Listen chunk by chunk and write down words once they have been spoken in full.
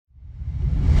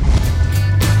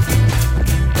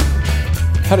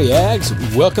Howdy,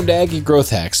 Ags. Welcome to Aggie Growth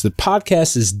Hacks. The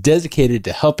podcast is dedicated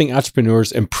to helping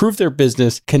entrepreneurs improve their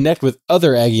business, connect with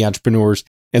other Aggie entrepreneurs,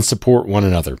 and support one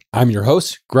another. I'm your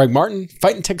host, Greg Martin,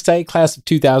 Fighting Texas Aggie class of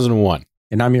 2001.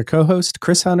 And I'm your co-host,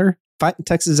 Chris Hunter, Fighting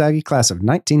Texas Aggie class of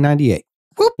 1998.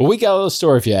 Whoop. Well, we got a little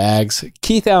story for you, Ags.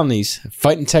 Keith Alaniz,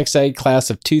 Fighting Texas Aggie class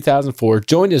of 2004,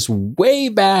 joined us way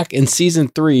back in season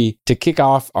 3 to kick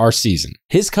off our season.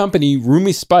 His company,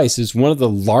 Rumi Spice, is one of the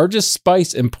largest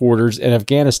spice importers in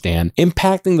Afghanistan,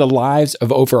 impacting the lives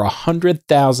of over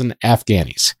 100,000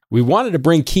 Afghanis. We wanted to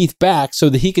bring Keith back so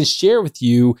that he can share with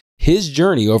you his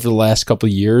journey over the last couple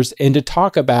of years and to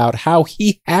talk about how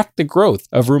he hacked the growth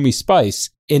of Rumi Spice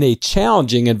in a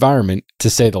challenging environment, to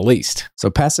say the least. So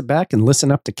pass it back and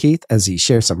listen up to Keith as he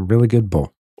shares some really good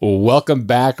bull. Welcome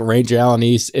back, Ranger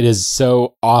Alaniz. It is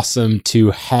so awesome to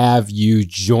have you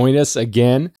join us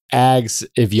again. Ags,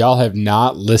 if y'all have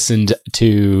not listened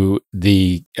to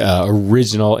the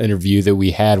original interview that we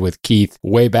had with Keith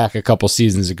way back a couple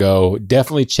seasons ago,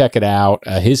 definitely check it out.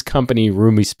 His company,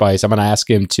 Rumi Spice, I'm going to ask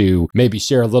him to maybe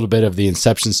share a little bit of the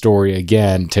inception story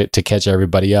again to catch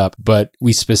everybody up. But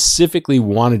we specifically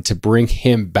wanted to bring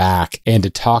him back and to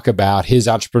talk about his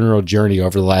entrepreneurial journey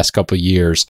over the last couple of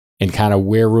years, and kind of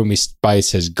where Rumi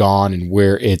Spice has gone and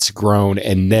where it's grown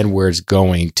and then where it's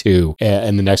going to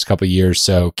in the next couple of years.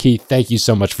 So Keith, thank you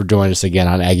so much for joining us again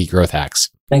on Aggie Growth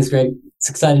Hacks. Thanks, Greg. It's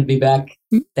excited to be back.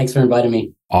 Thanks for inviting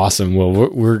me. Awesome.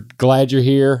 Well, we're glad you're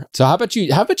here. So how about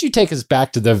you take us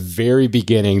back to the very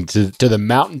beginning, to the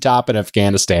mountaintop in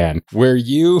Afghanistan, where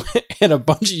you and a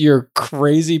bunch of your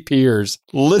crazy peers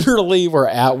literally were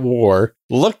at war,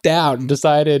 looked out and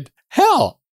decided,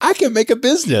 hell, I can make a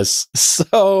business.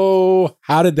 So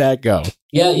how did that go?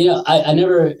 Yeah, I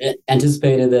never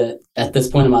anticipated that at this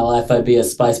point in my life, I'd be a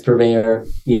spice purveyor,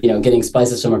 getting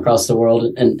spices from across the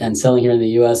world and selling here in the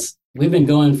U.S. We've been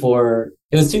going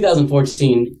it was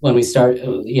 2014 when we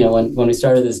when we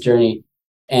started this journey.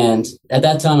 And at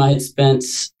that time, I had spent,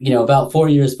 about 4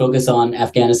 years focused on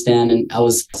Afghanistan. And I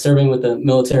was serving with the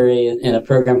military in a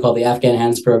program called the Afghan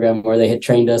Hands Program, where they had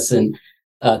trained us in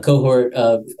a cohort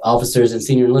of officers and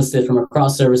senior enlisted from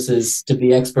across services to be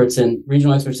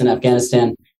regional experts in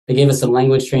Afghanistan. They gave us some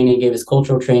language training, gave us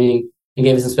cultural training, and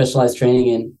gave us some specialized training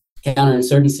in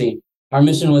counterinsurgency. Our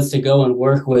mission was to go and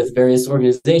work with various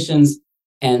organizations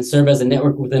and serve as a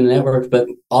network within the network, but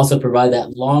also provide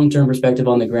that long-term perspective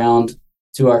on the ground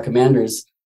to our commanders,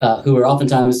 who were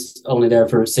oftentimes only there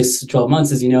for 6 to 12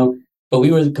 months, as you know. But we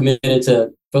were committed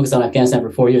to focus on Afghanistan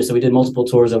for 4 years. So we did multiple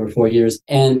tours over 4 years.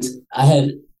 And I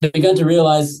had begun to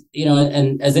realize,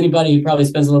 and as anybody who probably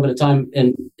spends a little bit of time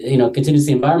in,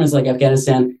 contingency environments like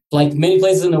Afghanistan, like many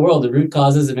places in the world, the root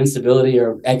causes of instability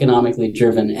are economically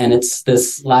driven. And it's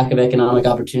this lack of economic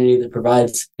opportunity that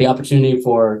provides the opportunity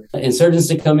for insurgents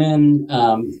to come in,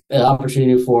 an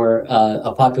opportunity for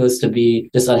a populace to be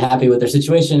just unhappy with their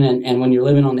situation. And when you're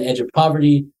living on the edge of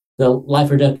poverty, the life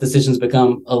or death decisions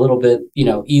become a little bit,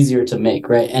 easier to make,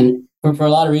 right? And for a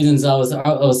lot of reasons, I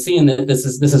was seeing that this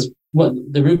is what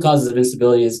the root causes of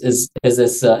instability is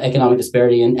this economic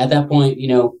disparity. And at that point,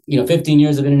 15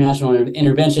 years of international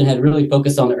intervention had really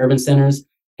focused on the urban centers,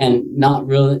 and not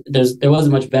really there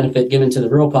wasn't much benefit given to the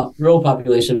rural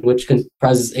population, which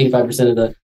comprises 85% of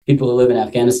the people who live in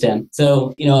Afghanistan.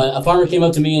 So, a farmer came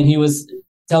up to me and he was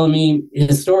telling me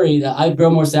his story that I'd grow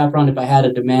more saffron if I had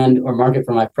a demand or market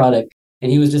for my product.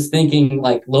 And he was just thinking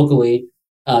like locally,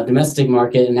 domestic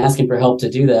market, and asking for help to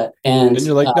do that. And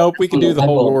you're like, nope, we can do the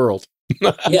whole world.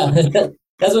 Yeah,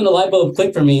 that's when the light bulb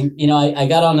clicked for me. I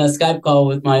got on a Skype call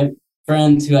with my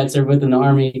friends who I'd served with in the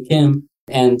Army, Kim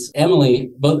and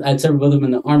Emily. I'd served with them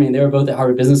in the Army, and they were both at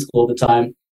Harvard Business School at the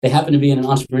time. They happened to be in an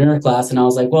entrepreneur class, and I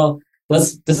was like, well,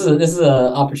 this is an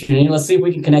opportunity. Let's see if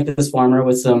we can connect this farmer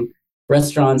with some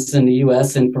restaurants in the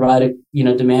U.S. and provide a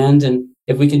demand. And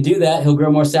if we can do that, he'll grow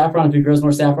more saffron. If he grows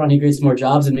more saffron, he creates more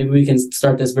jobs, and maybe we can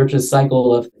start this virtuous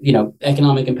cycle of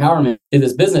economic empowerment through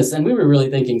this business. And we were really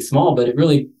thinking small, but it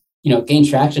really gained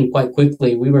traction quite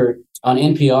quickly. We were on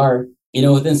NPR.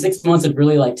 Within 6 months of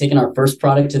really taking our first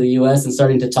product to the U.S. and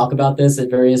starting to talk about this at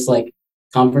various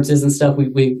conferences and stuff.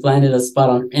 We landed a spot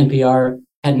on NPR.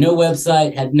 Had no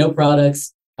website, had no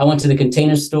products. I went to the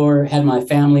Container Store, had my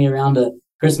family around a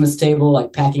Christmas table,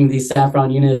 packing these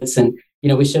saffron units, and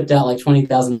we shipped out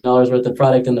 $20,000 worth of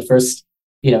product in the first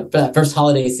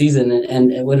holiday season,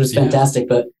 and it was fantastic.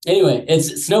 But anyway,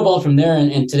 it's snowballed from there,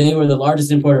 and today we're the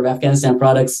largest importer of Afghanistan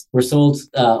products. We're sold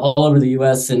all over the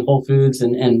U.S. in Whole Foods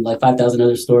and 5,000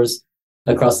 other stores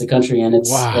across the country. And it's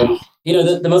wow.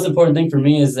 The most important thing for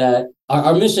me is that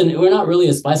our mission, we're not really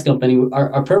a spice company.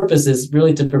 Our purpose is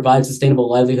really to provide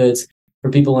sustainable livelihoods for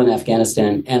people in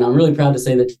Afghanistan. And I'm really proud to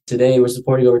say that today we're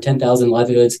supporting over 10,000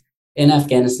 livelihoods in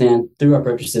Afghanistan through our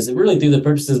purchases, and really through the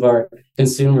purchases of our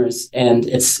consumers. And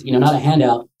it's, not a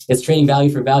handout. It's trading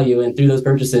value for value. And through those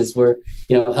purchases, we're,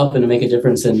 helping to make a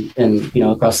difference in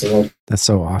across the world. That's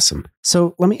so awesome.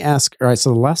 So let me ask, all right,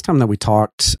 so the last time that we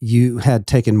talked, you had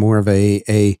taken more of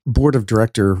a board of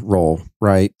director role,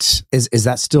 right? Is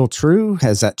that still true?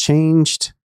 Has that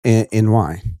changed? And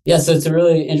why? Yeah, so it's a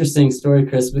really interesting story,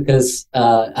 Chris, because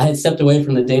I had stepped away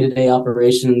from the day-to-day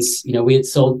operations. We had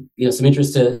sold, some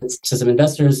interest to some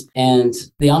investors, and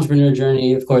the entrepreneur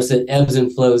journey, of course, it ebbs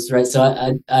and flows, right? So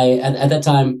I at that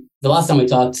time, the last time we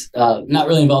talked, not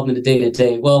really involved in the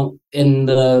day-to-day. Well, in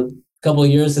the couple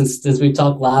of years since we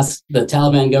talked last, the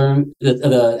Taliban government,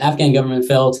 the Afghan government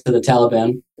fell to the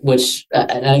Taliban, which,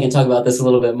 and I can talk about this a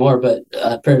little bit more, but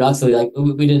paradoxically, like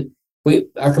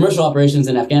our commercial operations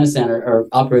in Afghanistan are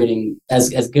operating as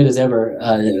good as ever.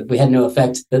 We had no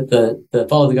effect. The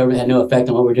fall of the government had no effect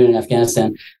on what we're doing in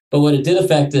Afghanistan. But what it did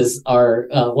affect is our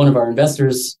one of our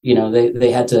investors.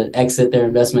 They had to exit their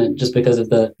investment just because of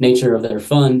the nature of their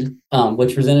fund,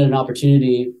 which presented an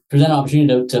opportunity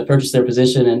to purchase their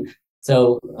position. And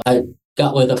so I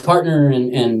got with a partner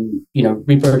and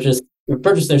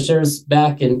purchased their shares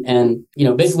back and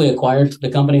basically acquired the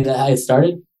company that I had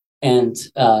started. And,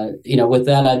 with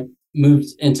that, I moved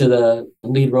into the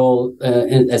lead role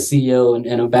as CEO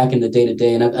and I'm back in the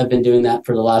day-to-day. And I've been doing that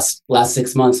for the last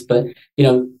 6 months. But,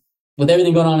 with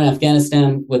everything going on in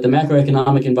Afghanistan, with the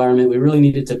macroeconomic environment, we really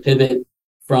needed to pivot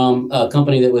from a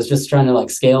company that was just trying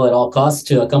to scale at all costs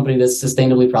to a company that's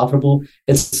sustainably profitable.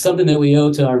 It's something that we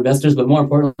owe to our investors, but more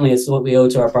importantly, it's what we owe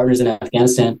to our partners in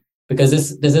Afghanistan, because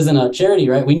this isn't a charity,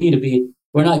 right?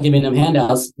 We're not giving them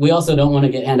handouts. We also don't want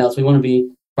to get handouts. We want to be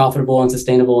profitable and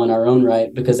sustainable in our own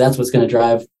right, because that's what's going to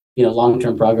drive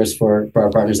long-term progress for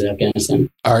our partners in Afghanistan.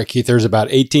 All right, Keith, there's about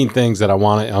 18 things that I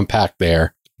want to unpack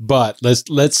there, but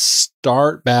let's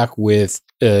start back with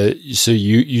so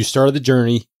you started the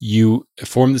journey, you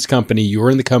formed this company, you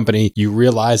were in the company, you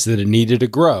realized that it needed to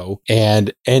grow,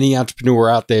 and any entrepreneur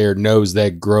out there knows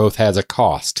that growth has a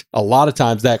cost. A lot of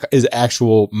times that is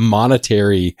actual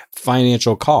monetary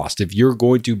financial cost. If you're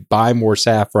going to buy more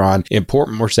saffron, import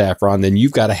more saffron, then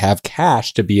you've got to have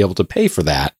cash to be able to pay for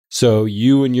that. So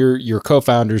you and your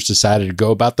co-founders decided to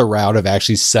go about the route of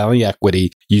actually selling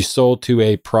equity. You sold to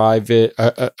a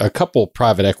couple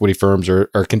private equity firms or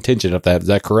contingent of that. Is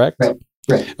that correct?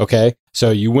 Right. Okay.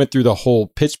 So you went through the whole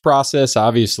pitch process.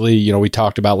 Obviously, we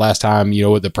talked about last time,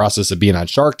 with the process of being on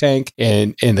Shark Tank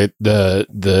and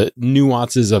the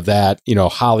nuances of that,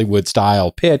 Hollywood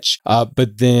style pitch.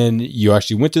 But then you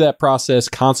actually went through that process,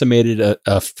 consummated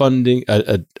a funding,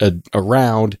 a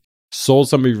round, sold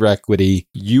some of your equity.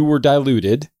 You were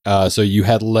diluted, so you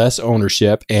had less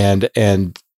ownership, and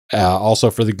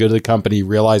also for the good of the company,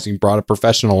 realizing brought a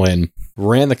professional in,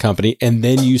 ran the company, and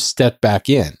then you stepped back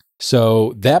in.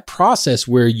 So that process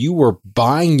where you were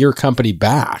buying your company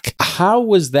back, how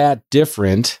was that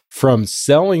different from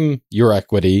selling your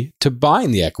equity to buying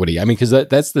the equity? I mean, because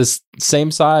that's the same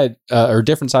side or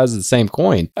different sides of the same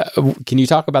coin. Can you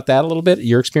talk about that a little bit?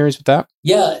 Your experience with that?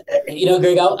 Yeah,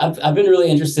 Greg, I've been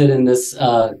really interested in this,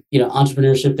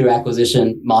 entrepreneurship through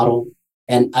acquisition model.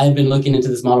 And I've been looking into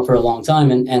this model for a long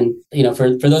time. And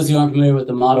for those who aren't familiar with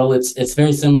the model, it's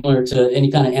very similar to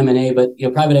any kind of M&A, but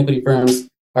private equity firms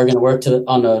are going to work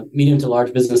on the medium to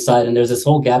large business side. And there's this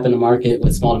whole gap in the market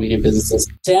with small to medium businesses.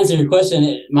 To answer your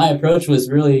question, my approach was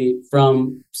really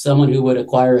from someone who would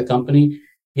acquire a company.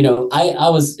 I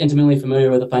was intimately familiar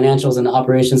with the financials and the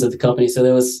operations of the company. So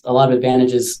there was a lot of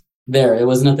advantages there. It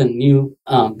was nothing new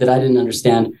that I didn't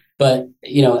understand. But,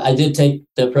 I did take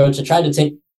the approach. I tried to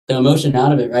take the emotion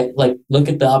out of it, right? Like, look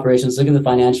at the operations, look at the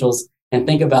financials, and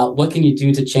think about what can you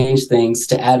do to change things,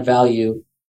 to add value,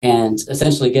 and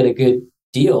essentially get a good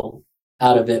deal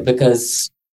out of it,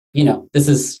 because this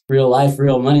is real life,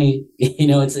 real money.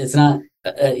 It's not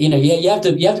you have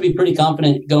to be pretty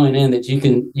confident going in that you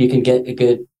can get a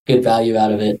good value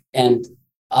out of it. And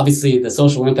obviously the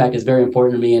social impact is very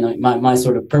important to me, and my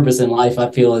sort of purpose in life,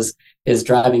 I feel, is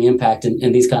driving impact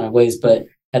in these kind of ways. But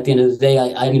at the end of the day,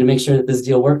 I need to make sure that this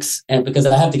deal works, and because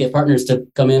I have to get partners to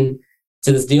come in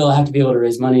to this deal, I have to be able to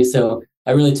raise money. So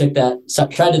I really tried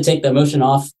to take the emotion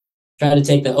off, try to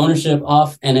take the ownership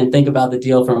off, and then think about the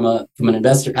deal from an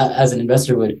investor, as an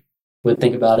investor would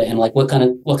think about it, and like what kind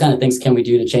of things can we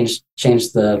do to change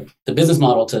the business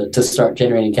model to start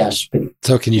generating cash.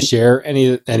 So can you share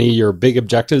any of your big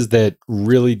objectives that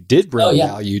really did bring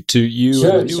value to you?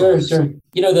 Sure.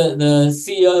 The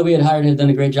CEO that we had hired had done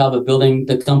a great job of building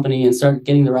the company and start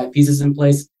getting the right pieces in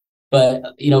place. But,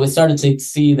 we started to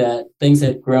see that things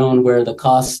had grown where the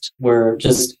costs were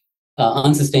just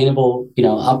unsustainable,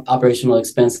 operational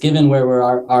expense, given where we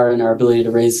are in our ability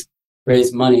to raise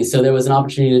money. So there was an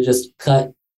opportunity to just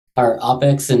cut our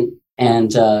OpEx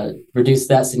and reduce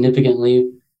that significantly.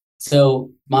 So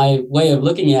my way of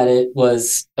looking at it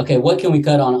was, okay, what can we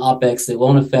cut on OpEx that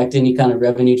won't affect any kind of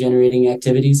revenue generating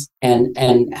activities? And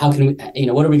how can we,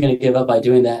 what are we going to give up by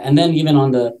doing that? And then even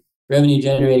on the revenue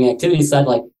generating activity side,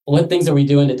 like what things are we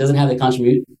doing that doesn't have the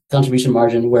contribution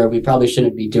margin where we probably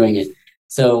shouldn't be doing it?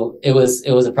 So it was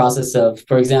a process of,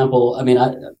 for example,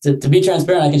 to be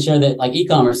transparent, I can share that like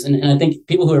e-commerce, and I think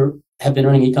people who have been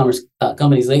running e-commerce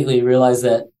companies lately realize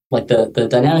that like the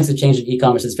dynamics of change in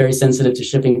e-commerce is very sensitive to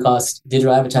shipping costs.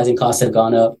 Digital advertising costs have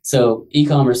gone up. So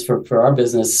e-commerce for our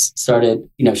business started,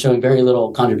 showing very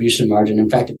little contribution margin. In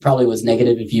fact, it probably was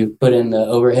negative if you put in the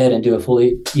overhead and do a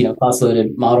fully, cost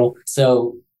loaded model.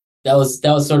 So that was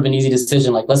sort of an easy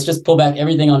decision. Like, let's just pull back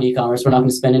everything on e-commerce. We're not going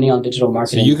to spend any on digital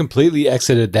marketing. So you completely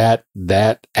exited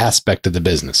that aspect of the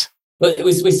business. But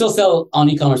we still sell on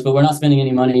e-commerce, but we're not spending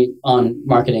any money on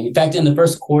marketing. In fact, in the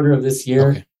first quarter of this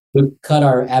year, we cut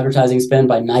our advertising spend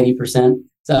by 90%.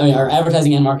 So our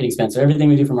advertising and marketing spend. So everything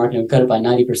we do for marketing, we cut it by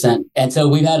 90%. And so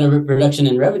we've had a reduction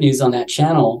in revenues on that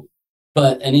channel,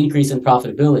 but an increase in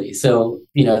profitability. So,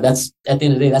 that's at the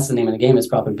end of the day, that's the name of the game, is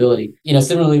profitability.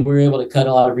 Similarly, we were able to cut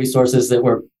a lot of resources that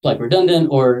were like redundant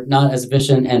or not as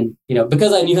efficient. And,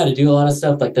 because I knew how to do a lot of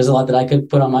stuff, like there's a lot that I could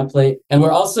put on my plate. And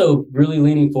we're also really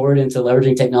leaning forward into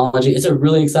leveraging technology. It's a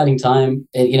really exciting time.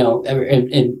 And,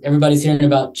 and everybody's hearing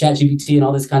about ChatGPT and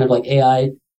all this kind of like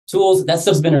AI tools. That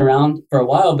stuff's been around for a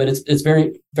while, but it's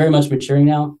very, very much maturing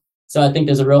now. So I think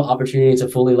there's a real opportunity to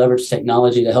fully leverage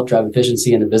technology to help drive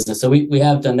efficiency in the business. So we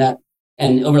have done that.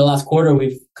 And over the last quarter,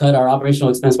 we've cut our operational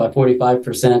expense by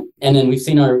 45%. And then we've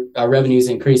seen our revenues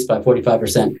increase by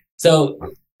 45%. So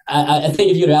I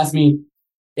think if you'd asked me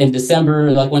in December,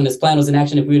 like when this plan was in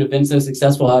action, if we would have been so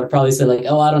successful, I would have probably said like,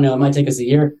 oh, I don't know, it might take us a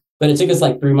year. But it took us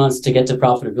like 3 months to get to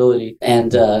profitability.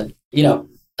 And,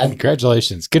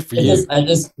 congratulations. Good for you.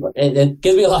 It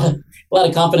gives me a lot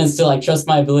of confidence to like trust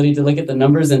my ability to look at the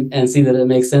numbers and see that it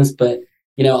makes sense. But,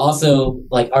 also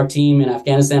like our team in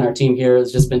Afghanistan, our team here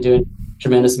has just been doing a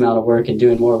tremendous amount of work and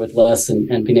doing more with less and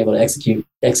being able to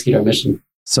execute our mission.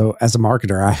 So as a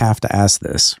marketer, I have to ask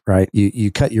this, right?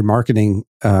 You cut your marketing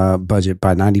budget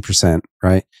by 90%,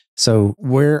 right? So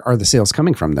where are the sales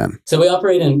coming from then? So we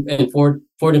operate in four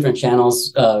different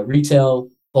channels: retail,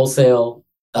 wholesale,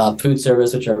 food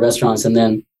service, which are restaurants, and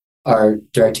then our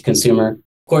direct to consumer.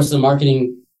 Of course, the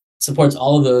marketing supports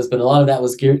all of those, but a lot of that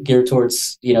was geared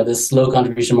towards, this low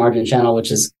contribution margin channel, which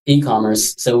is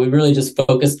e-commerce. So we really just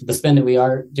focused the spend that we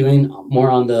are doing more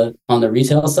on the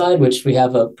retail side, which we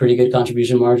have a pretty good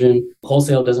contribution margin.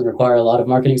 Wholesale doesn't require a lot of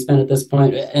marketing spend at this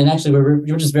point. And actually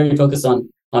we're just very focused on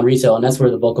retail, and that's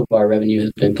where the bulk of our revenue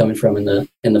has been coming from in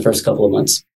the first couple of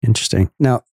months. Interesting.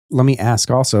 Now, let me ask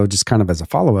also, just kind of as a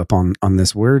follow-up on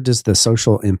this, where does the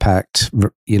social impact,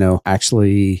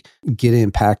 actually get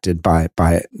impacted by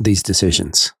these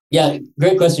decisions? Yeah,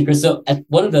 great question, Chris. So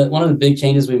one of the big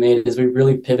changes we made is we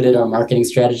really pivoted our marketing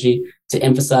strategy to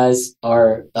emphasize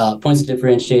our points of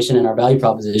differentiation and our value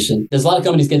proposition. There's a lot of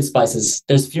companies getting spices.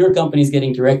 There's fewer companies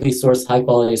getting directly sourced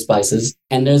high-quality spices,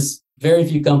 and there's very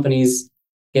few companies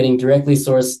getting directly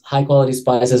sourced high-quality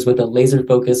spices with a laser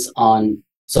focus on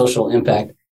social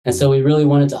impact. And so we really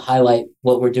wanted to highlight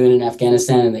what we're doing in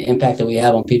Afghanistan and the impact that we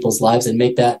have on people's lives and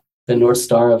make that the North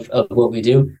Star of what we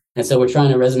do. And so we're trying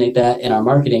to resonate that in our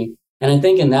marketing. And I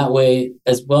think in that way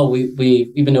as well,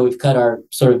 we even though we've cut our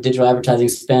sort of digital advertising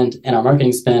spend and our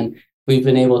marketing spend, we've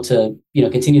been able to,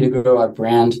 continue to grow our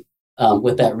brand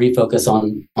with that refocus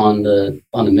on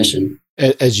the mission.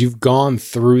 As you've gone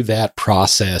through that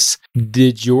process,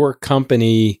 did your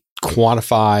company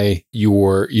quantify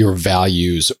your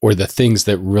values or the things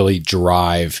that really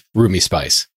drive Rumi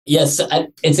Spice? Yes,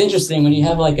 it's interesting when you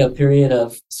have like a period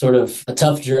of sort of a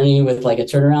tough journey with like a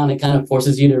turnaround. It kind of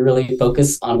forces you to really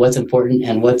focus on what's important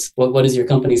and what does your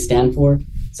company stand for.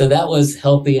 So that was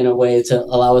healthy in a way to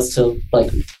allow us to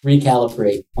like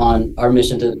recalibrate on our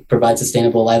mission to provide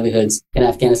sustainable livelihoods in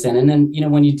Afghanistan. And then,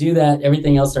 when you do that,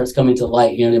 everything else starts coming to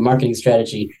light, the marketing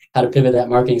strategy, how to pivot that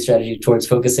marketing strategy towards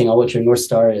focusing on what your North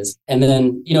Star is. And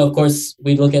then, of course,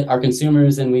 we look at our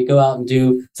consumers and we go out and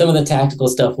do some of the tactical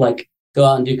stuff, like go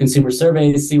out and do consumer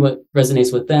surveys, see what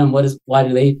resonates with them. Why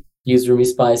do they use Rumi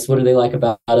Spice? What do they like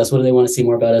about us? What do they want to see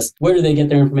more about us? Where do they get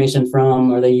their information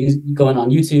from? Are they going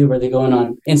on YouTube? Are they going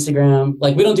on Instagram?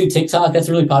 Like, we don't do TikTok. That's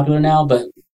really popular now, but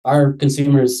our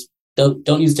consumers,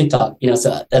 don't use TikTok.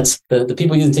 So that's the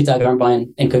people using TikTok aren't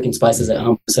buying and cooking spices at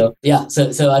home. So yeah,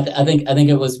 so I think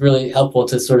it was really helpful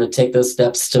to sort of take those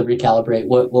steps to recalibrate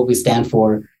what we stand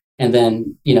for, and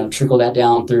then trickle that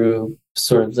down through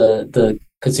sort of the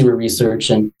consumer research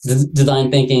and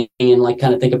design thinking, and like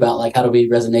kind of think about like how do we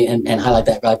resonate and highlight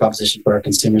that value proposition for our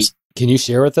consumers. Can you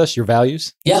share with us your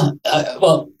values? Yeah.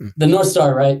 Well, the North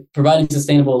Star, right? Providing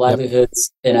sustainable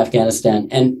livelihoods in Afghanistan.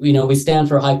 And, we stand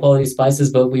for high quality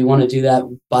spices, but we want to do that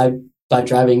by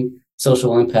driving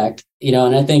social impact,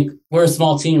 and I think we're a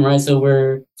small team, right? So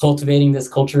we're cultivating this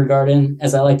culture garden,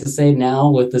 as I like to say now,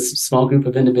 with this small group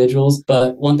of individuals.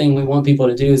 But one thing we want people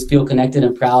to do is feel connected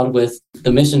and proud with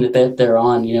the mission that they're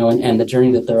on, and the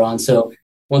journey that they're on. So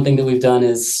one thing that we've done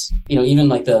is, even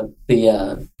like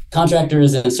the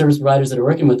contractors and service providers that are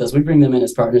working with us, we bring them in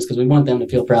as partners because we want them to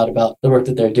feel proud about the work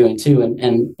that they're doing too.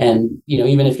 And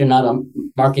even if you're not on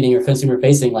marketing or consumer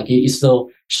facing, like you still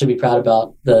should be proud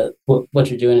about what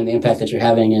you're doing and the impact that you're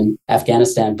having in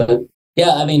Afghanistan. But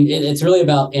yeah, I mean, it's really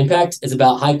about impact. It's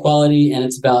about high quality, and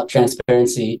it's about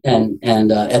transparency and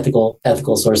ethical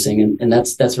sourcing. And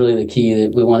that's really the key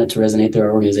that we want it to resonate through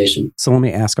our organization. So let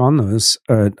me ask on those,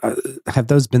 have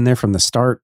those been there from the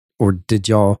start? Or did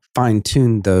y'all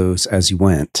fine-tune those as you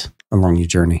went along your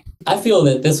journey? I feel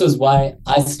that this was why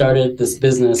I started this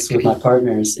business with my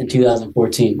partners in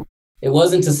 2014. It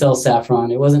wasn't to sell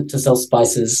saffron. It wasn't to sell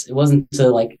spices. It wasn't to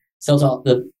sell to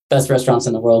the best restaurants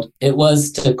in the world. It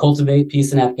was to cultivate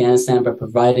peace in Afghanistan by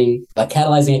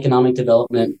catalyzing economic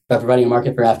development, by providing a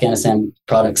market for Afghanistan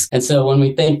products. And so when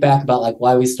we think back about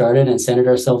why we started and centered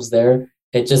ourselves there,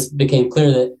 it just became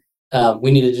clear that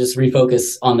we need to just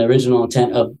refocus on the original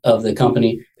intent of the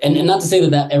company. And not to say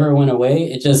that ever went away.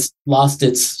 It just lost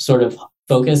its sort of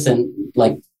focus, and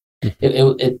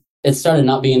it started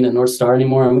not being the North Star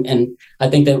anymore. And I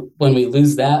think that when we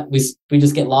lose that, we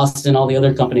just get lost in all the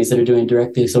other companies that are doing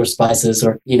directly sourced spices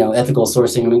or, ethical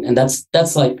sourcing. I mean, and that's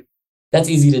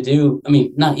easy to do. I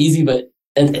mean, not easy, but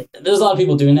there's a lot of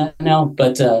people doing that now,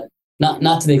 but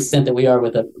not to the extent that we are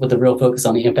with a real focus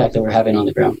on the impact that we're having on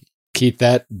the ground. Keith,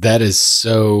 that is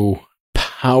so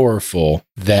powerful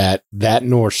that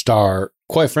North Star,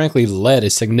 quite frankly, led a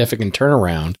significant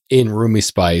turnaround in Rumi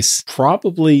Spice,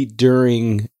 probably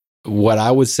during what I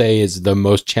would say is the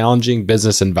most challenging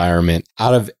business environment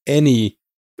out of any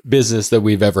business that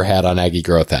we've ever had on Aggie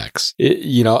Growth Hacks.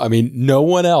 No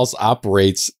one else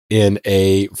operates in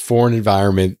a foreign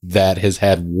environment that has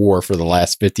had war for the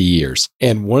last 50 years.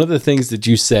 And one of the things that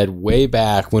you said way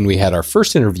back when we had our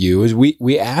first interview is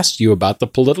we asked you about the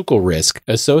political risk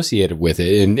associated with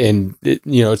it. And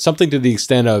it's something to the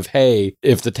extent of, hey,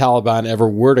 if the Taliban ever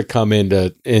were to come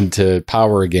into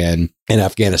power again in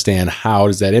Afghanistan, how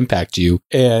does that impact you?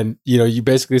 And, you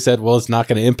basically said, well, it's not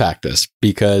going to impact us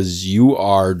because you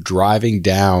are driving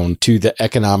down to the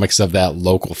economics of that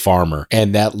local farmer,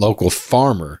 and that local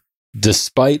farmer,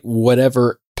 despite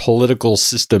whatever political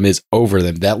system is over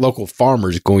them, that local farmer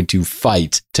is going to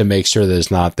fight to make sure that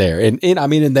it's not there. And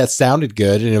that sounded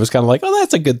good. And it was kind of like, oh,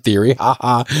 that's a good theory.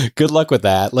 Good luck with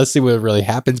that. Let's see what really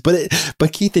happens. But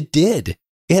Keith, it did.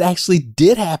 It actually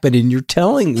did happen, and you're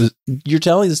telling us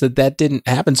that didn't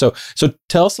happen. So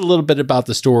tell us a little bit about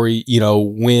the story.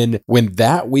 When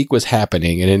that week was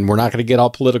happening, and we're not going to get all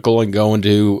political and go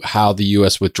into how the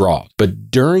U.S. withdraws,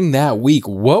 but during that week,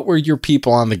 what were your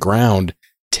people on the ground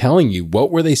telling you?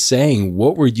 What were they saying?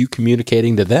 What were you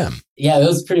communicating to them? Yeah, it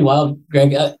was pretty wild,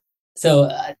 Greg. So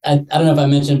I don't know if I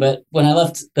mentioned, but when I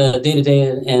left the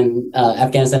day-to-day in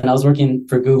Afghanistan, I was working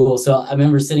for Google. So I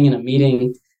remember sitting in a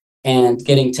meeting and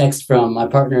getting text from my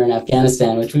partner in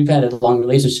Afghanistan, which we've had a long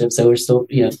relationship. So we're still,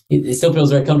 it still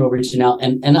feels very comfortable reaching out.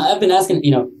 And I've been asking,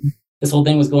 this whole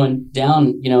thing was going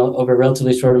down, over a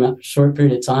relatively short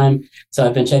period of time. So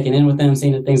I've been checking in with them,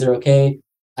 seeing that things are okay.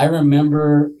 I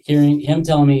remember hearing him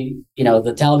telling me,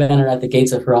 the Taliban are at the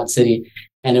gates of Herat City.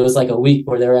 And it was like a week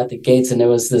where they were at the gates, and there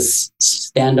was this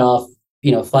standoff,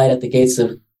 fight at the gates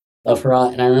of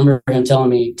Herat. And I remember him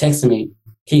texting me,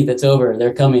 Keith, it's over.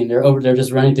 They're coming. They're over. They're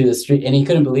just running through the street. And he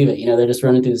couldn't believe it. They're just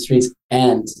running through the streets.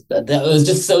 And that was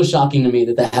just so shocking to me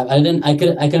that happened. I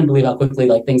couldn't believe how quickly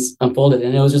things unfolded.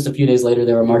 And it was just a few days later,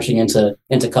 they were marching into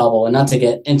Kabul. And not to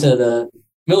get into the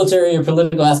military or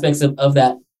political aspects of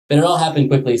that, but it all happened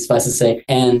quickly, suffice to say.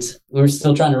 And we were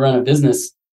still trying to run a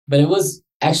business, but it was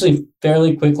actually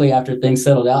fairly quickly after things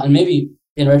settled out. And maybe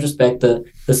in retrospect,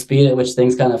 the speed at which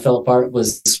things kind of fell apart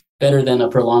was better than a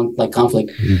prolonged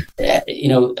conflict.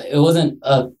 It wasn't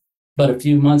but a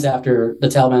few months after the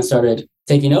Taliban started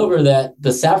taking over that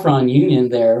the saffron union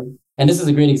there, and this is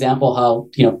a great example how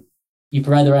you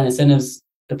provide the right incentives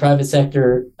the private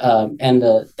sector, and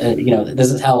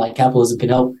this is how like capitalism can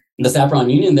help. The Saffron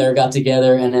Union there got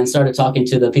together and then started talking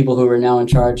to the people who were now in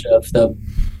charge of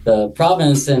the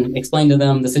province and explained to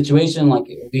them the situation. Like,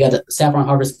 we got the saffron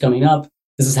harvest coming up.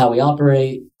 This is how we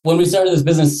operate. When we started this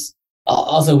business,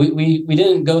 also, we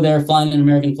didn't go there flying an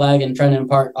American flag and trying to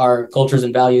impart our cultures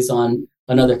and values on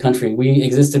another country. We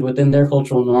existed within their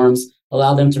cultural norms,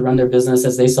 allowed them to run their business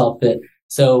as they saw fit.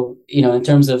 So, in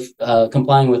terms of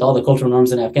complying with all the cultural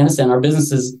norms in Afghanistan, our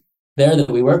businesses there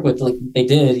that we work with, like they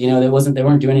did, they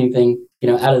weren't doing anything,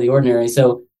 out of the ordinary.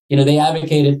 So,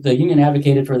 the union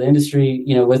advocated for the industry,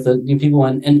 with the new people,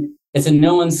 and it's in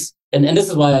no one's, and this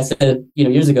is why I said,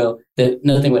 years ago that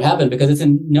nothing would happen, because it's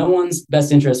in no one's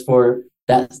best interest for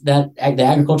the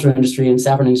agricultural industry and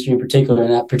saffron industry in particular,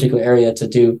 in that particular area, to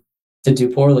do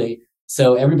poorly.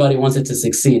 So everybody wants it to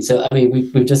succeed. So, I mean,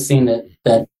 we've just seen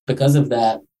that because of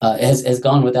that, has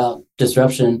gone without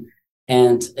disruption.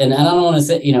 And I don't want to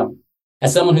say,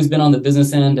 as someone who's been on the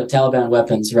business end of Taliban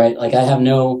weapons, right? Like, I have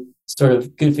no sort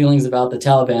of good feelings about the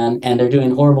Taliban, and they're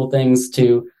doing horrible things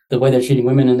to the way they're treating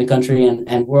women in the country.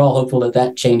 And we're all hopeful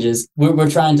that changes. We're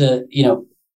trying to,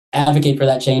 advocate for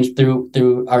that change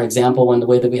through our example and the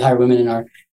way that we hire women in our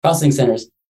processing centers.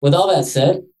 With all that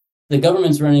said, the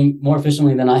government's running more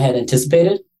efficiently than I had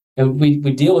anticipated. And we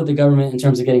deal with the government in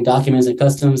terms of getting documents and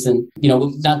customs, and,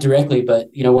 not directly, but,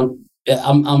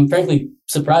 I'm frankly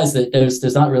surprised that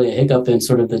there's not really a hiccup in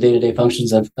sort of the day-to-day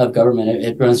functions of government.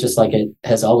 It runs just like it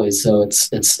has always. So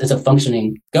it's a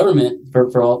functioning government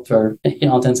for all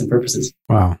intents and purposes.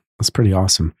 Wow, that's pretty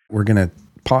awesome. We're going to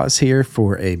pause here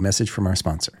for a message from our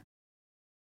sponsor.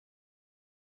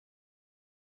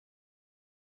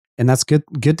 And that's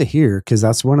good to hear, because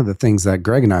that's one of the things that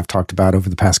Greg and I have talked about over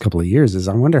the past couple of years is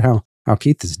I wonder how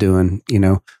Keith is doing,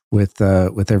 with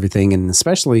everything, and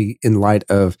especially in light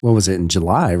of, what was it, in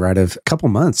July, right? Of a couple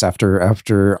months after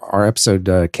our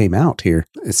episode came out here.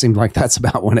 It seemed like that's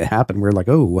about when it happened. We're like,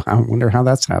 oh, I wonder how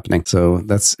that's happening. So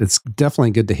it's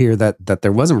definitely good to hear that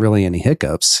there wasn't really any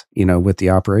hiccups, with the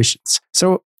operations.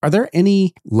 So are there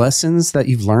any lessons that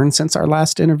you've learned since our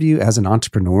last interview as an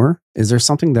entrepreneur? Is there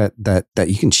something that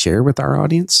you can share with our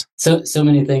audience? So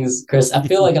many things, Chris. I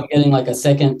feel like I'm getting like a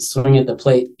second swing at the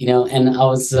plate, and I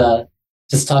was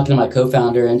just talking to my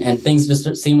co-founder, and things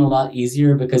just seem a lot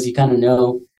easier because you kind of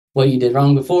know what you did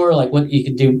wrong before, like what you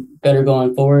could do better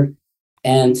going forward.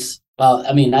 And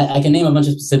I mean, I can name a bunch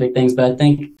of specific things, but I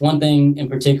think one thing in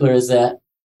particular is that,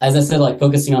 as I said, like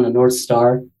focusing on a North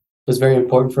Star was very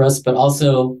important for us, but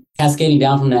also cascading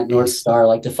down from that North Star,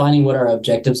 like defining what our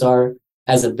objectives are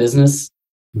as a business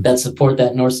that support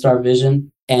that North Star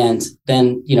vision. And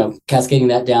then, cascading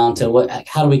that down to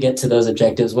how do we get to those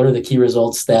objectives? What are the key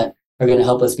results that are going to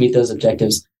help us meet those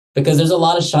objectives? Because there's a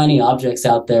lot of shiny objects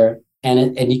out there,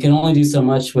 and you can only do so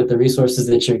much with the resources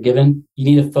that you're given. You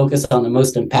need to focus on the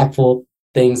most impactful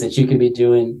things that you can be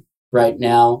doing right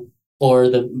now, or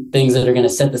the things that are going to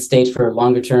set the stage for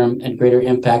longer term and greater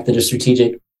impact that are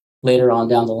strategic later on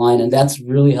down the line. And that's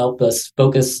really helped us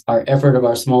focus our effort of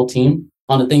our small team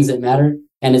on the things that matter.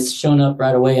 And it's shown up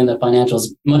right away in the financials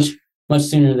much, much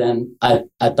sooner than I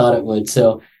thought it would.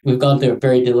 So we've gone through a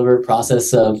very deliberate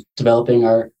process of developing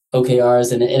our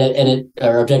OKRs and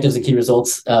our objectives and key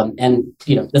results. And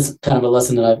that's kind of a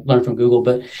lesson that I've learned from Google,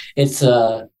 but it's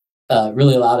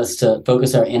really allowed us to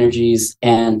focus our energies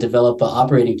and develop an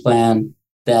operating plan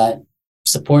that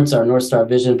supports our North Star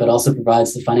vision, but also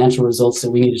provides the financial results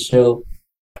that we need to show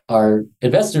our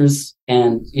investors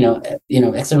and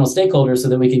external stakeholders so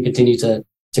that we can continue to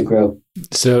grow.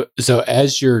 So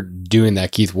as you're doing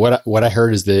that, Keith, what I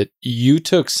heard is that you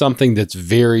took something that's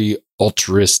very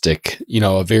altruistic,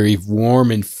 a very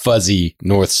warm and fuzzy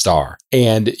North Star,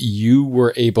 and you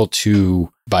were able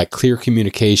to, by clear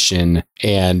communication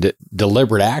and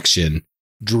deliberate action,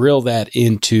 drill that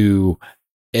into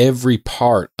every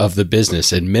part of the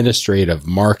business: administrative,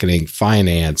 marketing,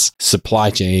 finance, supply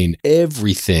chain,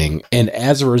 everything. And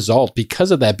as a result,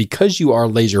 because of that, because you are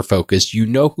laser focused, you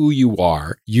know who you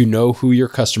are, you know who your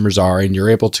customers are, and you're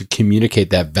able to communicate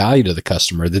that value to the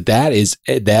customer,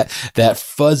 that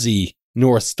fuzzy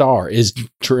North Star is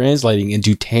translating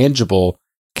into tangible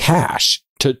cash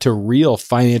to real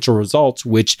financial results,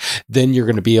 which then you're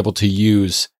going to be able to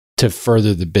use to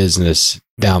further the business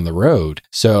down the road.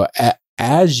 So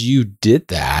as you did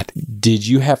that, did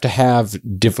you have to have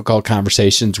difficult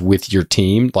conversations with your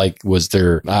team? Like, was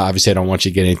there, obviously I don't want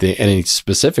you to get any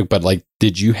specific, but like,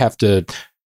 did you have to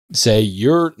say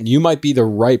you might be the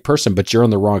right person, but you're on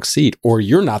the wrong seat, or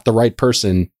you're not the right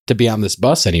person to be on this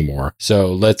bus anymore?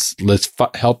 So let's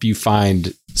help you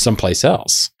find someplace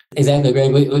else. Exactly,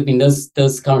 Greg. I mean,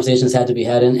 those conversations had to be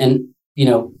had. And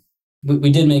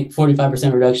we did make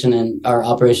 45% reduction in our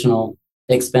operational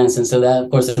expense. And so that,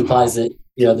 of course, implies that,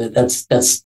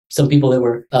 that's some people that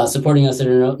were supporting us that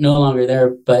are no longer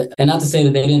there. And not to say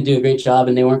that they didn't do a great job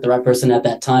and they weren't the right person at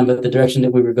that time, but the direction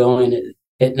that we were going,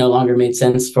 it no longer made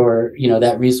sense for,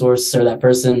 that resource or that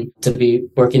person to be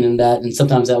working in that. And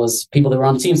sometimes that was people that were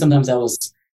on the team. Sometimes that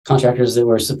was contractors that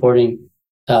were supporting.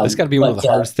 That's got to be one of the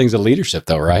hardest things of leadership,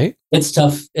 though, right? It's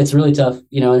tough. It's really tough,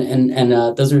 and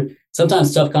those are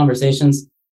sometimes tough conversations.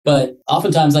 But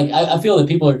oftentimes, like I feel that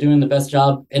people are doing the best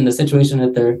job in the situation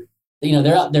that they're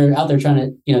out there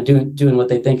trying to, doing what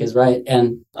they think is right.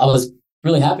 And I was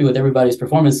really happy with everybody's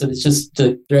performance. So it's just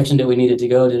the direction that we needed to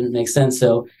go didn't make sense.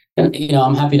 So,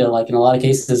 I'm happy to, like, in a lot of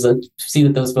cases, see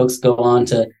that those folks go on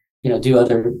to, do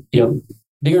other,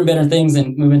 bigger and better things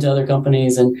and move into other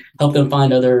companies and help them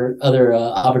find other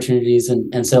opportunities.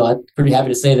 And so I'm pretty happy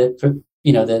to say that,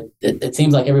 that it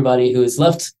seems like everybody who has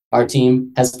left our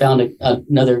team has found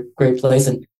another great place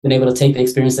and been able to take the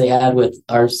experience they had with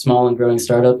our small and growing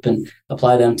startup and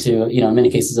apply them to, in many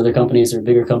cases, other companies or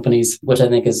bigger companies, which I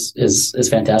think is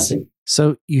fantastic.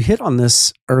 So you hit on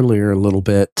this earlier a little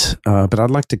bit, but I'd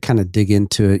like to kind of dig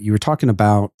into it. You were talking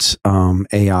about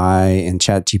AI and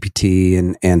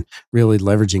ChatGPT and really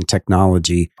leveraging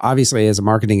technology. Obviously, as a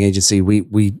marketing agency,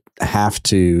 we have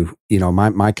to,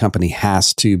 my company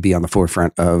has to be on the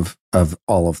forefront of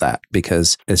all of that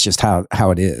because it's just how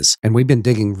it is. And we've been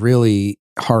digging really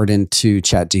hard into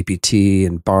ChatGPT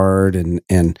and Bard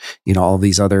and all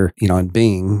these other, and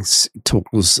Bing's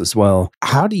tools as well.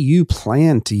 How do you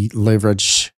plan to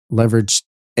leverage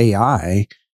AI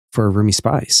for Rumi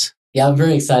Spice? Yeah, I'm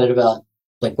very excited about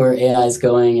like where AI is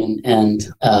going and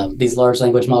these large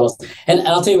language models. And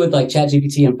I'll tell you with like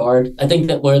ChatGPT and Bard, I think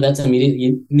that where that's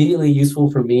immediately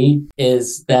useful for me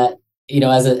is that,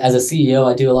 as a CEO,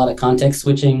 I do a lot of context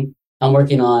switching. I'm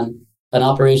working on an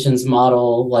operations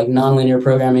model, like nonlinear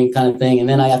programming kind of thing. And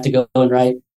then I have to go and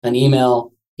write an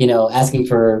email, asking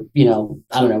for, I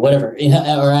don't know, whatever,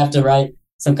 or I have to write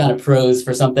some kind of prose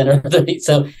for something.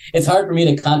 So it's hard for me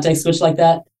to context switch like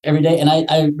that every day. And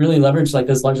I really leverage like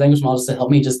those large language models to help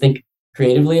me just think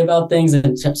creatively about things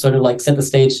and sort of like set the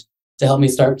stage to help me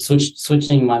start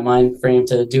switching my mind frame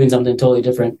to doing something totally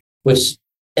different, which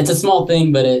it's a small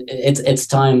thing, but it's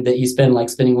time that you spend like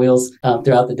spinning wheels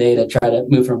throughout the day to try to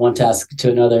move from one task to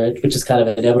another, which is kind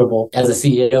of inevitable as a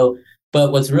CEO.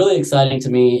 But what's really exciting to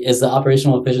me is the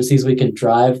operational efficiencies we can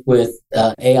drive with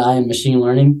AI and machine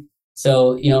learning.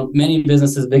 So, many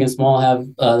businesses, big and small, have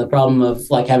the problem of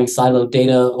like having siloed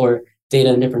data or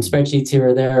data in different spreadsheets here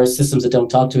or there, or systems that don't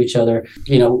talk to each other.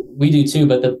 We do too,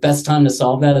 but the best time to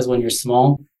solve that is when you're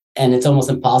small. And it's almost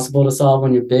impossible to solve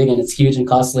when you're big, and it's huge and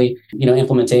costly,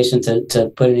 implementation to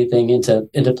put anything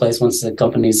into place once the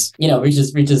company's,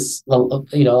 reaches a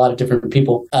lot of different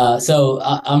people. So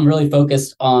I'm really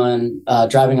focused on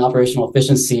driving operational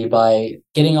efficiency by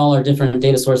getting all our different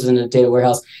data sources into a data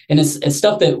warehouse. And it's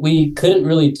stuff that we couldn't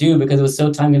really do because it was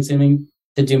so time consuming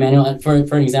to do manual. And for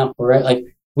an example, right, like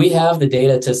we have the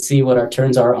data to see what our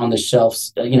turns are on the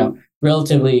shelves,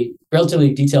 relatively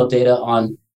detailed data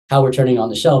on how we're turning on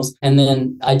the shelves. And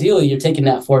then ideally you're taking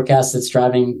that forecast that's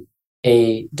driving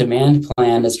a demand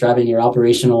plan, that's driving your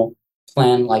operational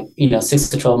plan, like, 6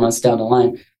 to 12 months down the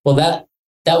line. Well, that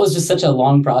was just such a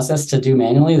long process to do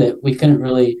manually that we couldn't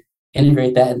really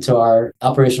integrate that into our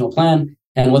operational plan.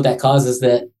 And what that caused is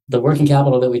that the working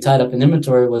capital that we tied up in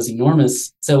inventory was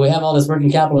enormous. So we have all this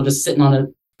working capital just sitting on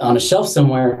a shelf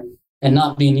somewhere and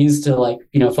not being used to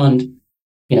fund,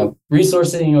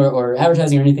 resourcing or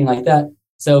advertising or anything like that.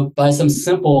 So by some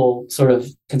simple sort of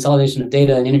consolidation of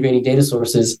data and integrating data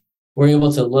sources, we're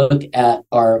able to look at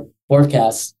our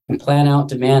forecasts and plan out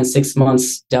demand 6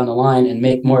 months down the line and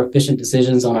make more efficient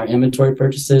decisions on our inventory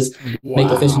purchases, make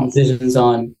efficient decisions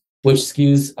on which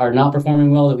SKUs are not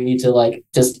performing well that we need to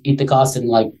just eat the cost and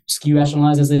SKU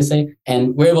rationalize, as they say.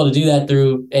 And we're able to do that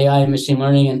through AI and machine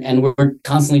learning. And we're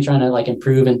constantly trying to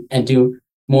improve and do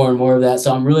more and more of that.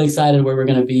 So I'm really excited where we're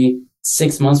going to be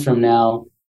 6 months from now.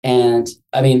 And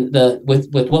I mean, with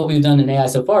what we've done in AI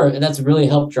so far, that's really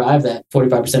helped drive that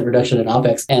 45% reduction in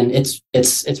OpEx. And it's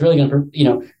really going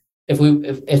to,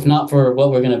 if not for what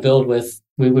we're going to build with,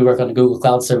 we work on a Google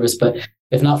Cloud service, but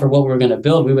if not for what we're going to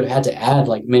build, we would have had to add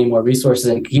many more resources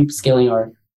and keep scaling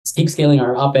our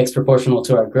OpEx proportional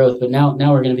to our growth. But now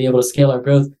we're going to be able to scale our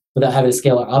growth without having to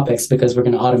scale our OpEx because we're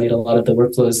going to automate a lot of the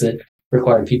workflows that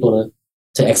require people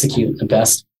to execute the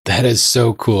best. That is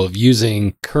so cool, of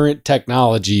using current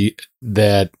technology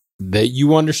that that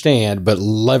you understand, but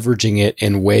leveraging it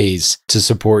in ways to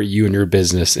support you and your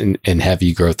business and have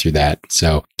you grow through that.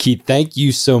 So Keith, thank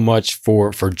you so much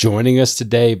for joining us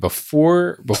today.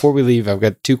 Before we leave, I've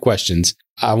got 2 questions.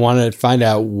 I want to find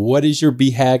out, what is your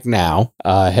BHAG now?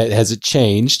 Has it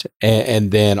changed?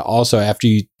 And then also, after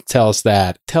you tell us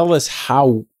that, tell us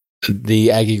how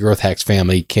the Aggie Growth Hacks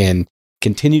family can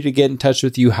continue to get in touch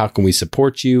with you. How can we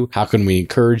support you? How can we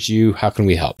encourage you? How can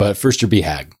we help? But first, your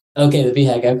BHAG. Okay, the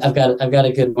BHAG. I've got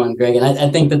a good one, Greg, and I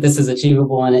think that this is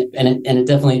achievable, and it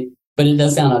definitely, but it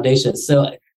does sound audacious.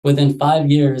 So within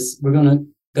 5 years, we're going to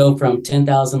go from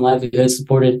 10,000 livelihoods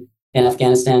supported in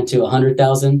Afghanistan to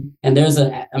 100,000. And there's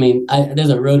a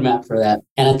roadmap for that.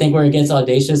 And I think where it gets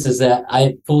audacious is that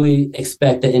I fully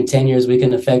expect that in 10 years, we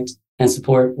can affect and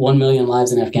support 1 million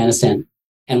lives in Afghanistan.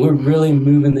 And we're really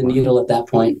moving the needle at that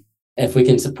point if we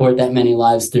can support that many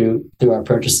lives through our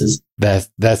purchases.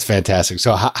 That's fantastic.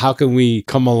 So how can we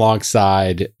come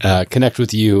alongside, connect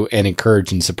with you and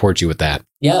encourage and support you with that?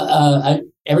 Yeah,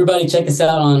 everybody check us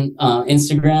out on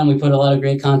Instagram. We put a lot of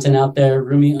great content out there,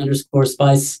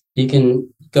 Rumi_spice. You can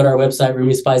go to our website,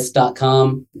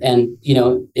 rumispice.com. And,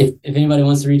 if anybody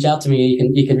wants to reach out to me,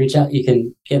 you can reach out. You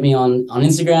can get me on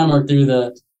Instagram or through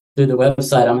the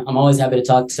website. I'm always happy to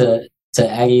talk to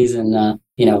Aggies and,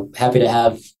 happy to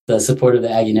have the support of the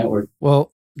Aggie Network.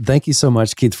 Well, thank you so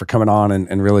much, Keith, for coming on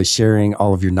and really sharing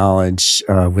all of your knowledge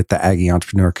with the Aggie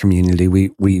entrepreneur community.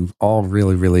 We all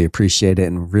really, really appreciate it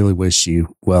and really wish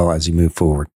you well as you move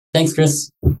forward. Thanks, Chris.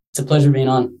 It's a pleasure being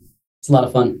on. It's a lot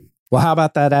of fun. Well, how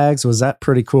about that, Ags? Was that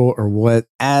pretty cool? Or what?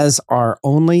 As our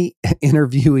only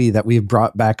interviewee that we've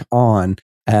brought back on,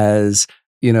 as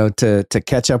to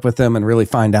catch up with him and really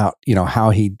find out,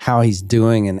 how he's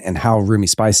doing and how Rumi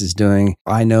Spice is doing.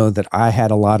 I know that I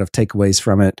had a lot of takeaways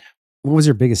from it. What was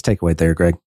your biggest takeaway there,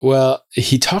 Greg? Well,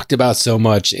 he talked about so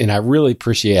much, and I really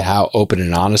appreciate how open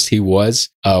and honest he was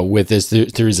with this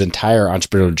through his entire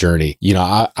entrepreneurial journey.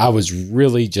 I was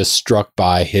really just struck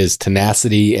by his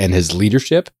tenacity and his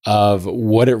leadership of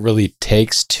what it really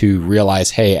takes to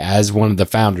realize, hey, as one of the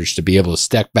founders, to be able to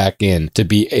step back in, to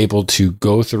be able to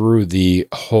go through the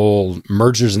whole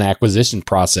mergers and acquisition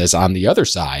process on the other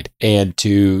side, and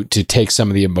to take some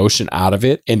of the emotion out of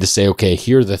it and to say, okay,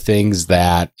 here are the things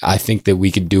that I think that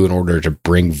we can do in order to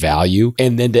bring value,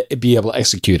 and then to be able to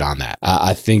execute on that.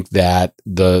 I think that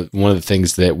one of the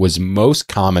things that was most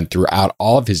common throughout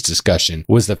all of his discussion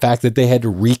was the fact that they had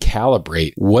to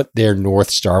recalibrate what their North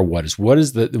Star was. What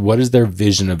is their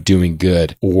vision of doing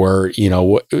good, or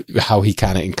how he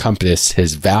kind of encompassed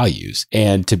his values,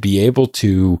 and to be able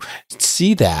to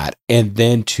see that and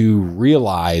then to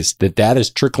realize that is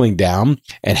trickling down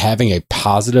and having a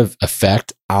positive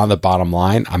effect on the bottom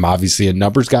line. I'm obviously a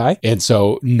numbers guy. And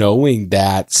so knowing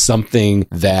that something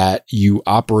that you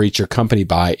operate your company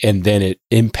by, and then it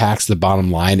impacts the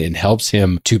bottom line and helps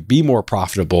him to be more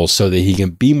profitable so that he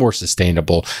can be more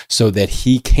sustainable, so that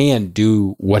he can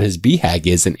do what his BHAG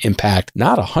is and impact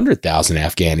not 100,000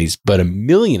 Afghanis, but 1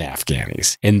 million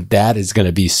Afghanis. And that is going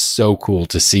to be so cool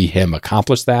to see him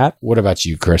accomplish that. What about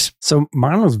you, Chris? So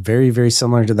mine was very, very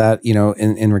similar to that,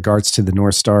 in regards to the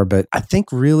North Star, but I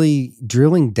think really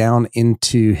drilling down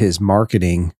into his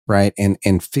marketing, right,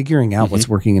 and figuring out what's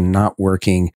working and not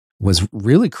working was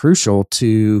really crucial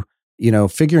to,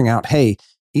 figuring out, hey,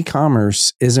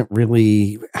 e-commerce isn't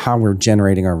really how we're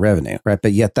generating our revenue, right?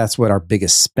 But yet that's what our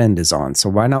biggest spend is on. So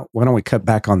why don't we cut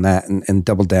back on that and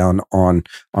double down on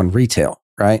retail,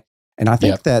 right? And I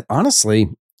think that honestly,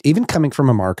 even coming from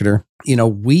a marketer,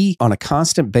 we on a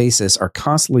constant basis are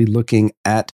constantly looking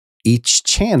at each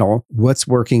channel, what's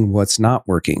working, what's not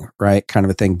working, right? Kind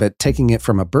of a thing. But taking it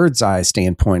from a bird's eye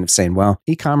standpoint of saying, well,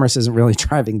 e-commerce isn't really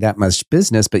driving that much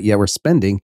business, but yeah, we're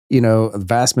spending, a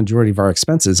vast majority of our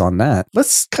expenses on that.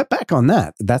 Let's cut back on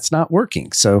that. That's not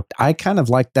working. So I kind of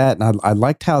liked that. And I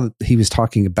liked how he was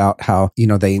talking about how,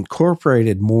 they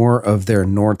incorporated more of their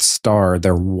North Star,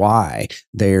 their why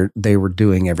they were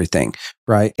doing everything,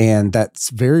 right? And that's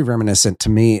very reminiscent to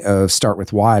me of Start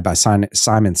With Why by Simon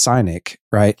Sinek,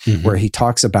 right? Where he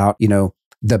talks about,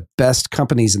 the best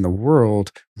companies in the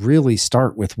world really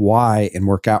start with why and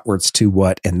work outwards to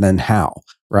what and then how,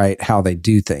 right? How they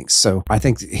do things. So I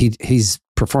think he's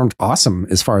performed awesome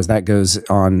as far as that goes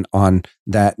on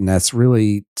that. And that's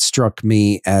really struck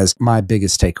me as my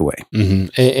biggest takeaway.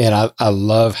 And I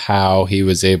love how he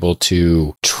was able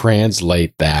to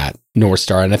translate that North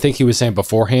Star. And I think he was saying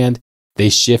beforehand, they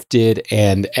shifted,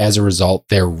 and as a result,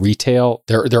 their retail,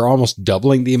 they're almost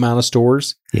doubling the amount of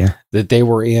stores that they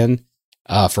were in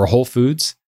for Whole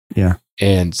Foods. Yeah.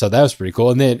 And so that was pretty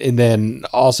cool. And then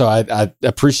also I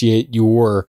appreciate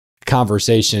your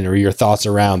conversation or your thoughts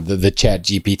around the Chat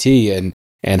GPT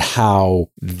and how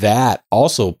that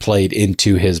also played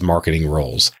into his marketing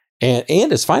roles and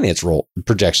his finance role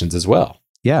projections as well.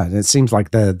 Yeah, and it seems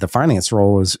like the finance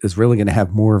role is really going to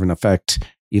have more of an effect,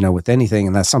 with anything.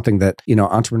 And that's something that,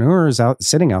 entrepreneurs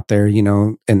sitting out there,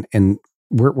 and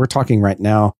we're talking right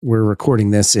now, we're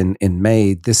recording this in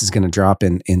May. This is going to drop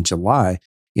in July.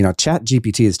 Chat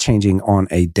GPT is changing on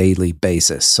a daily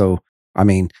basis. So, I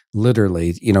mean,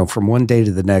 literally, from one day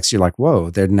to the next, you're like, whoa,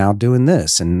 they're now doing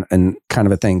this and kind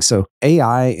of a thing. So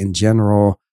AI in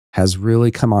general has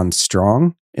really come on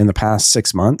strong in the past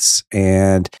 6 months,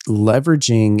 and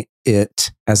leveraging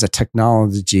it as a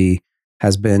technology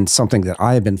has been something that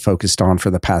I have been focused on for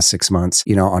the past 6 months,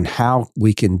 on how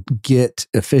we can get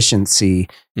efficiency,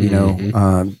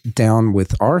 down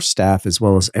with our staff as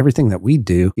well as everything that we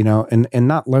do, and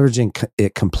not leveraging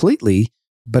it completely,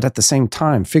 but at the same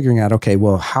time figuring out, okay,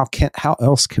 well, how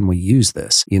else can we use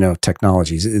this,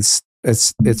 technologies?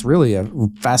 It's really a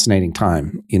fascinating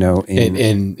time,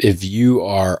 and if you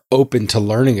are open to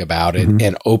learning about it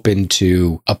and open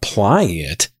to applying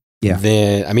it,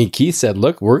 then, I mean, Keith said,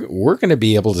 look, we're going to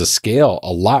be able to scale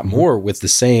a lot more with the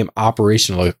same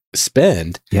operational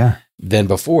spend than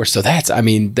before. So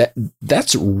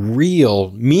that's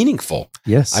real meaningful.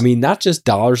 Yes. I mean, not just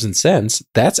dollars and cents,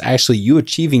 that's actually you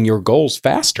achieving your goals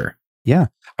faster. Yeah.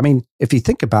 I mean, if you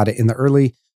think about it, in the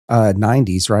early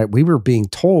 90s, right, we were being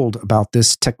told about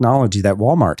this technology that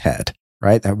Walmart had,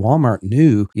 right? That Walmart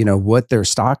knew, what their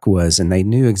stock was, and they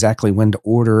knew exactly when to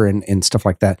order and stuff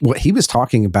like that. What he was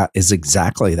talking about is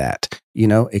exactly that,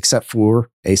 except for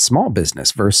a small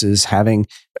business versus having,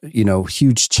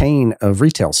 huge chain of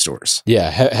retail stores. Yeah.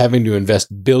 Having to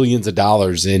invest billions of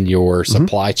dollars in your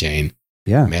supply chain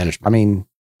management. I mean,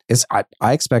 I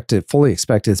fully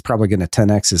expect it's probably going to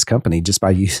 10x his company just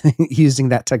by using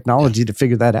that technology to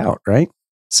figure that out, right?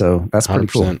 So that's pretty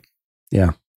 100%. Cool.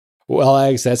 Yeah. Well,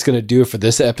 Ags, that's going to do it for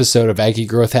this episode of Aggie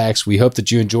Growth Hacks. We hope that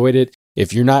you enjoyed it.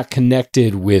 If you're not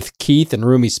connected with Keith and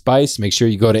Rumi Spice, make sure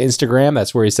you go to Instagram.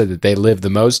 That's where he said that they live the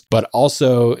most. But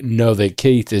also know that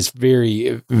Keith is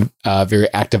very,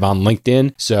 very active on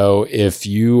LinkedIn. So if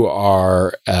you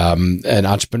are an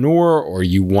entrepreneur or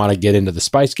you want to get into the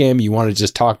Spice game, you want to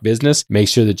just talk business, make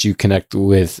sure that you connect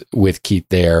with Keith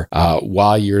there.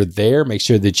 While you're there, make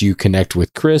sure that you connect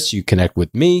with Chris, you connect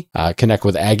with me, connect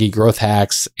with Aggie Growth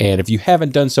Hacks. And if you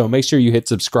haven't done so, make sure you hit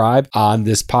subscribe on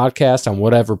this podcast, on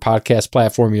whatever podcast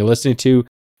platform you're listening to.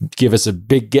 Give us a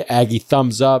big Aggie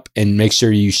thumbs up and make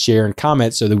sure you share and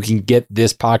comment so that we can get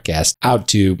this podcast out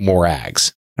to more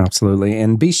Ags. Absolutely.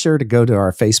 And be sure to go to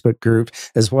our Facebook group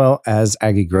as well as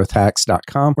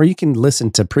aggiegrowthhacks.com, where you can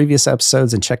listen to previous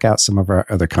episodes and check out some of our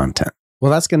other content.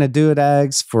 Well, that's going to do it,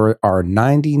 Ags, for our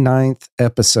 99th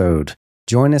episode.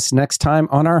 Join us next time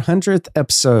on our 100th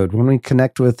episode when we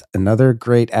connect with another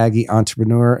great Aggie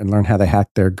entrepreneur and learn how they hack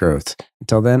their growth.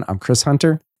 Until then, I'm Chris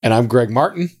Hunter. And I'm Greg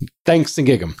Martin. Thanks and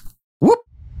gig 'em.